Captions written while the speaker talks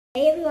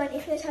Hey everyone,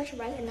 it's Natasha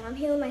Wright and I'm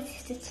here with my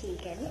sister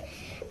Tegan.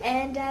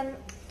 And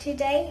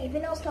today,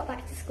 even though it's not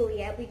back to school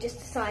yet, we just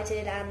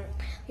decided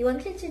we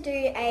wanted to do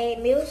a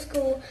middle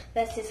school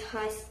versus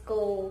high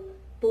school,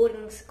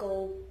 boarding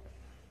school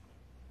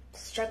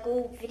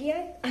struggle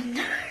video. I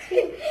know.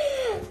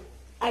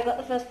 I got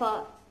the first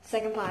part,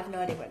 second part I have no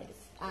idea what it is.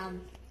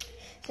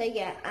 So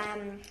yeah,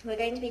 we're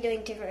going to be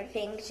doing different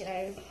things, you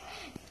know,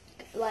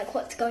 like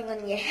what's going on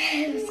in your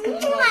head.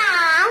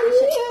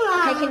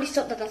 Hey, can you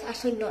stop that? That's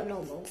actually not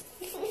normal.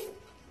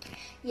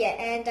 Yeah,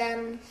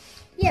 and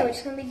yeah, we're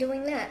just going to be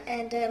doing that,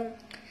 and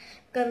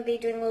going to be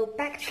doing little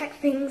backtrack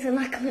things and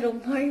like little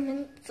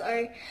moments.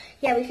 So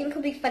yeah, we think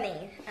it'll be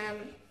funny.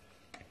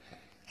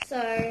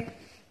 So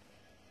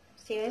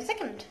see you in a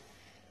second.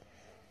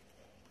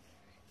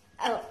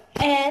 Oh,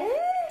 and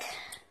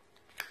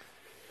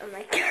oh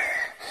my god,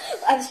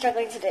 I'm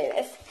struggling to do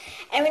this.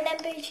 And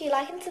remember to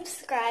like and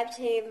subscribe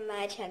to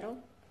my channel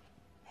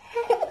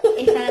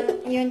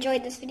if you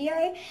enjoyed this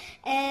video.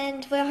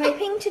 And we're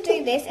hoping to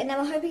do this, and then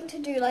we're hoping to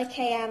do like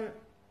a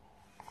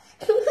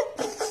sort of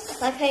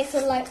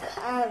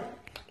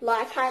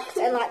life hacks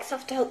and like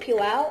stuff to help you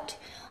out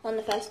on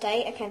the first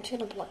day. Okay, I'm just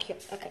gonna block you.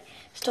 Okay,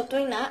 stop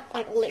doing that.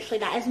 Like literally,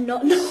 that is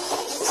not.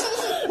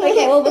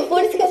 Okay, well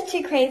before this gets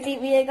too crazy,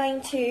 we are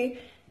going to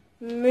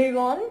move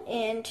on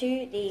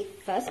into the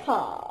first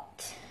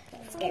part.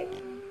 Let's go.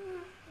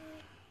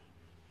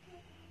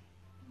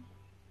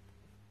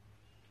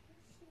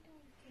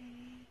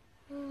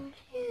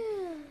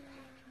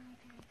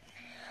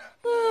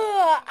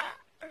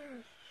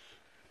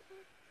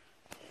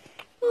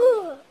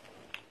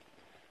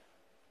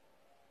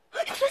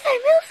 It's supposed to be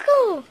middle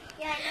school.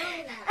 Yeah, I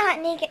know that. I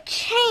need to get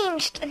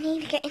changed. I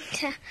need to get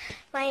into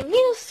my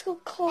middle school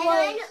clothes.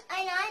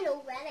 And I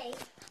know already.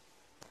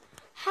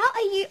 How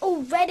are you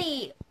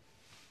already?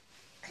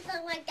 Because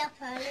I went up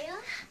earlier.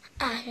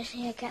 I just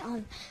need to get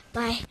on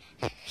my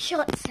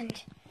shorts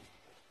and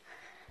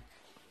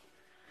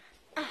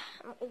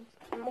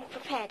I'm all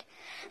prepared.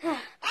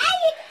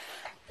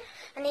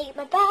 I need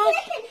my bag.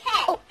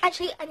 Oh,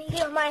 actually, I need to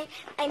get my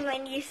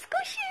new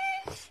school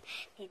shoes.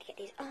 I need to get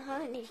these on.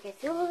 I need to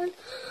get these on.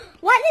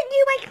 Why didn't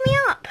you wake me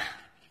up?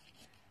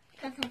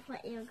 Because I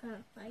thought you were going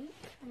to fight.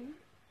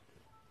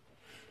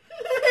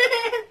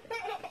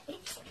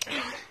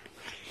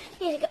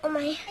 I need to get on my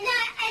And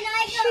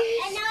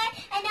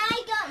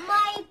I got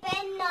my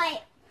bed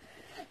night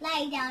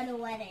laid down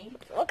already.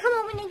 Well, come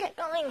on, we need to get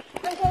going.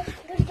 I'm going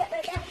to get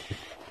my bag.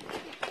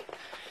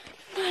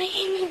 I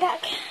need my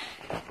bag.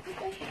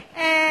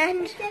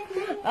 And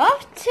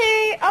off to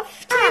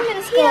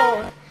middle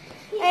school.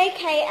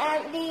 Okay,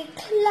 the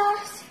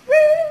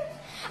classroom.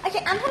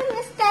 Okay, I'm having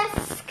this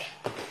desk.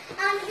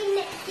 I'm having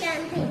next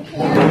camping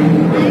here.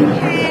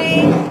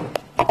 Okay.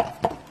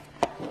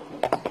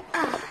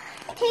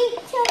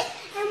 Teacher,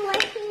 and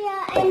we're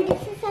here, and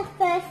this is our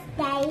first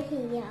day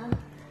here.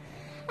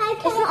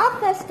 Okay. It's not our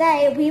first day.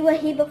 We were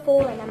here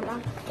before, remember?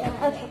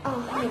 Yeah. Okay.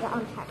 Oh, I need to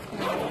unpack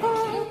now.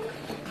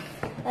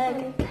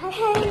 Pen.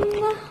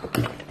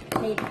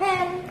 Need a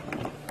pen.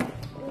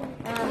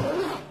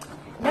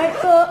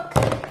 Notebook.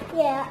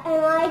 Yeah,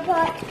 and I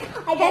got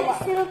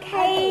pencil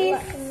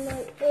case.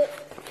 Notebook.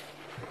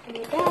 And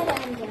your dad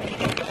and your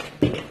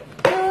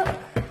book.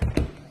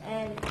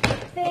 And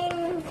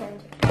things and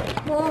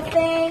more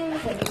things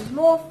and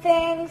more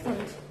things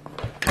and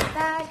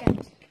bag and.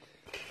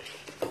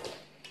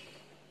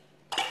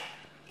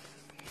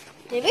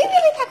 Did we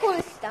really pack all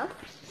this stuff?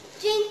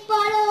 Drink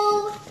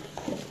bottle.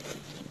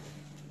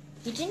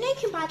 You do know you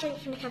can buy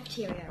drinks from the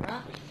cafeteria,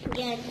 right?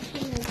 Yeah,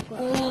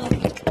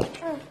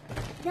 Oh.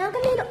 Now I'm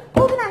going to need to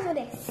organise all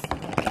this.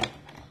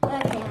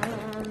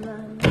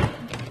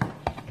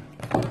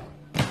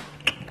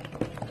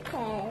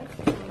 Okay,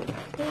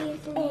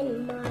 these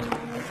in my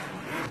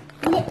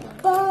lip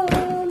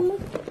balm.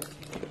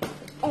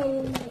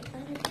 And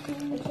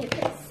we can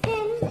put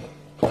skin.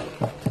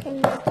 And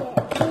we get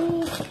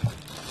these.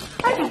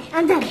 okay,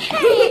 I'm done.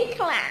 Hey,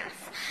 class.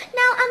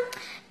 Now,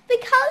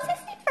 because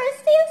it's the first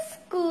day of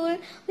school,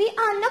 we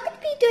are not going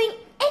to be doing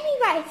any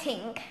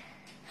writing.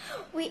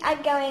 We are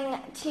going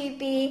to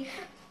be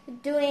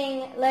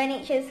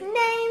learning each other's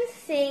names,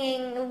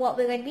 seeing what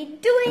we're going to be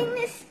doing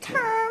this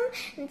term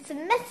and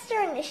semester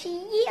and this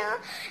year.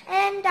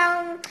 And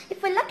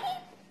if we're lucky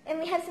and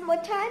we have some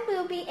more time,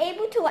 we'll be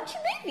able to watch a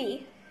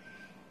movie.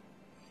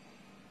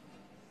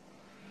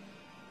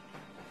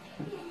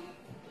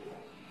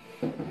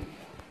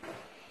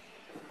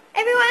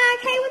 Everyone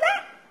okay with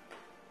that?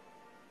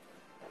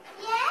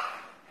 Yeah?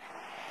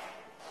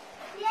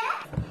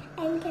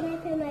 Yeah? And can I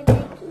put my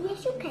bag?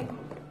 Yes, you can.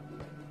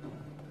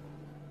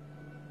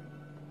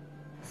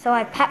 So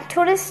I packed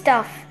all this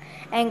stuff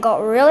and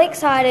got really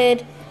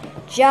excited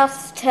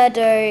just to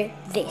do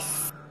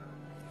this.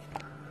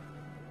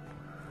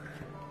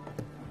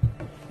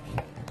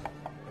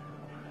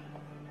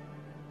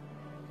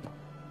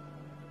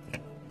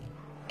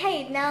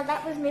 Okay, now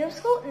that was middle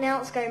school. Now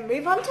let's go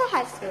move on to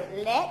high school.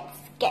 Let's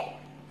go.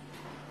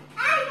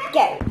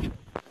 Go.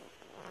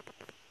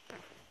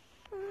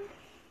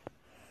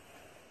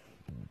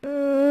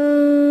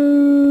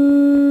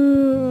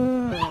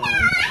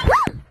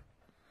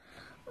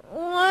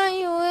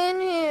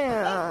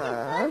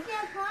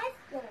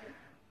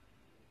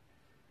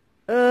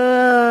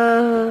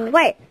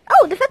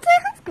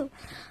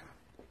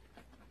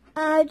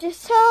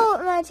 just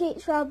tell my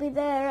teacher I'll be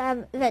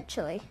there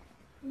eventually.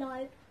 No.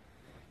 I'm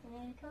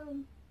going to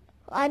come.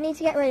 I need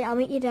to get ready. I'll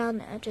meet you down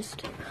there.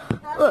 Just.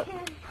 Okay.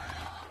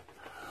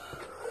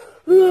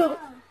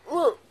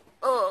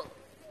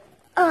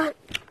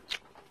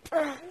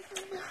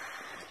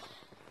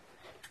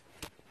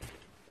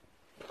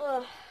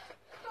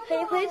 Can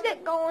you please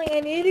get going?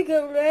 I need to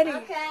get ready.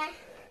 Okay.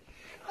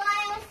 Bye,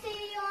 I'll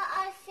see you.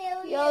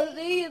 I'll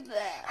see you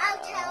there.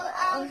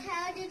 I'll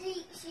tell the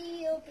teacher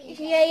you'll be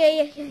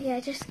there. Yeah.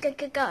 Just go.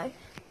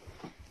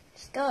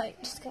 Just go.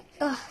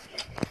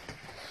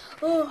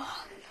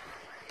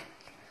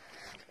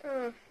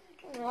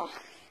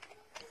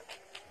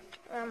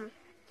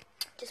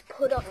 Just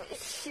put on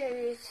these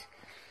shoes.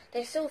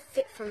 They still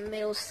fit from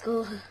middle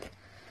school.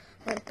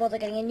 Won't bother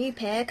getting a new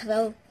pair because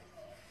I'll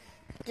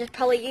just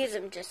probably use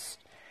them.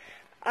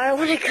 I don't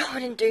want to go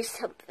out and do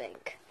something.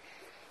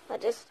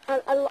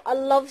 I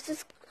love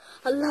this.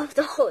 I love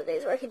the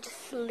holidays where I can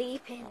just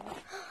sleep in.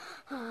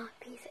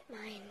 Peace of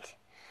mind.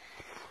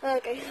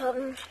 Okay,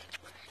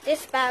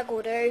 this bag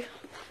will do.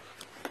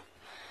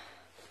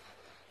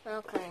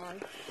 Okay,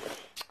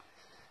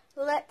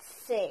 let's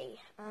see.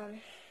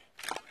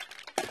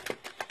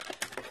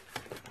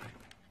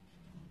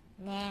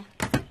 Nah.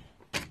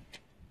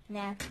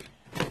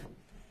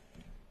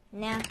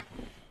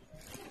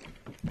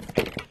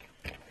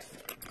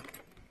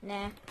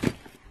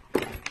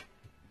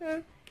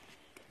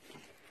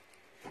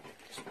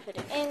 Just put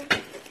it in.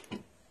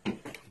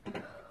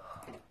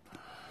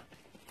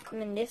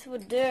 And this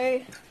would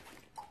do.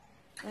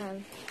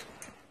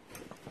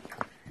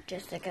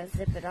 Just like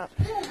zip it up.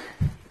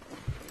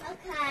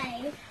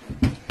 Okay.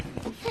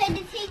 So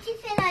the teacher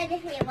said I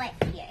just need to wait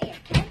for you,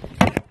 okay?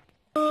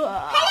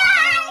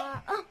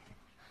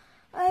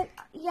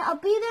 Yeah, I'll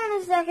be there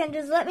in a second.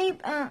 Just let me,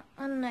 I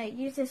don't know,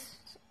 use this,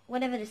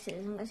 whatever this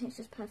is. I'm guessing it's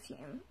just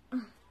perfume.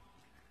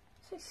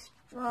 So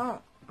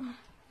strong.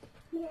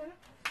 Yeah.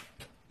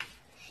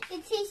 The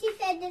teacher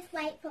said just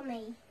wait for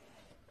me.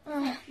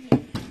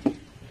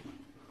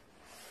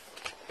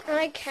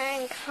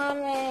 Okay, I'm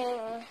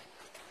coming.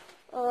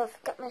 Oh,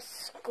 I've got my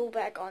school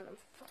bag on.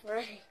 I'm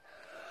ready.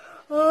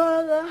 It's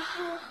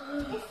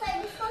like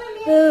it's gonna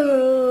be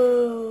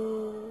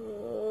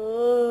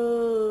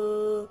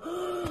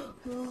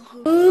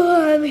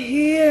I'm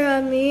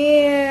here.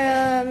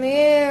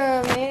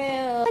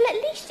 Well, at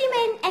least you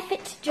made an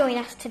effort to join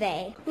us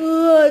today.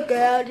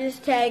 Okay, I'll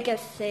just take a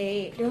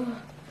seat. You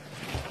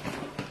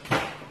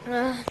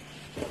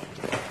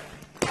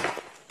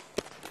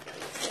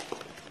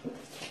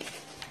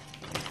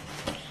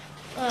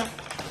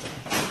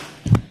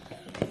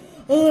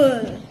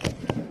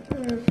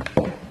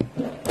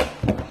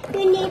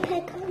need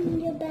to come in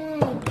your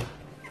bag.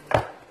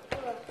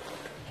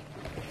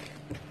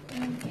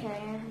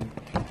 Okay.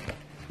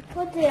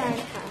 What do I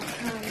have?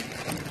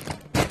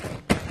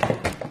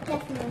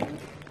 Definitely.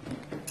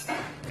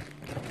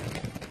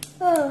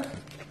 Oh,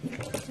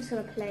 just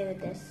gonna play with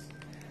this.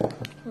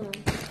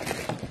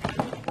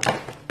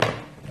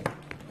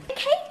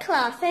 Okay,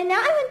 class. So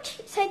now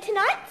so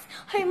tonight's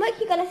homework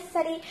you're gonna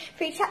study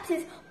through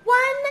chapters 1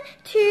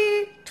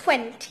 to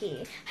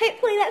 20.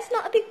 Hopefully that's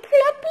not a big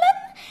problem.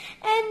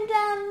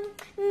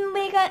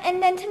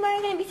 And then tomorrow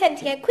we're going to be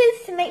sending a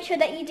quiz to make sure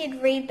that you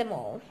did read them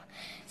all.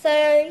 So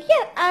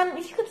yeah,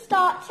 if you could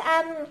start,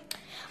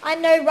 I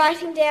know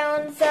writing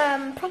down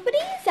some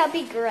properties, that'd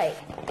be great.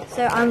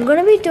 So I'm going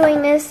to be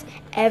doing this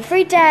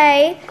every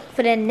day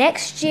for the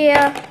next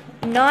year,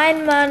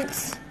 9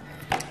 months.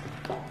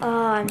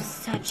 Oh, I'm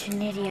such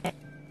an idiot.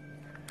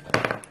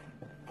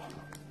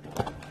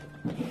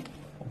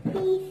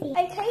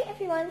 Okay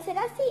everyone, so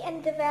that's the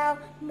end of our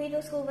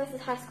middle school versus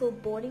high school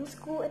boarding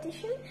school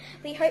edition.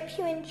 We hope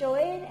you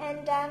enjoyed,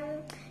 and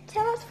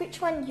tell us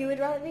which one you would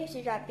rather be. Should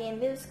you rather be in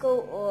middle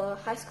school or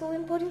high school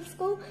in boarding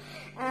school?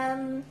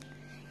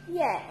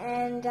 Yeah,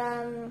 and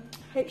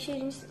hope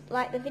you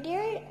like the video,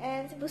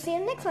 and we'll see you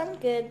in the next one.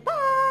 Goodbye!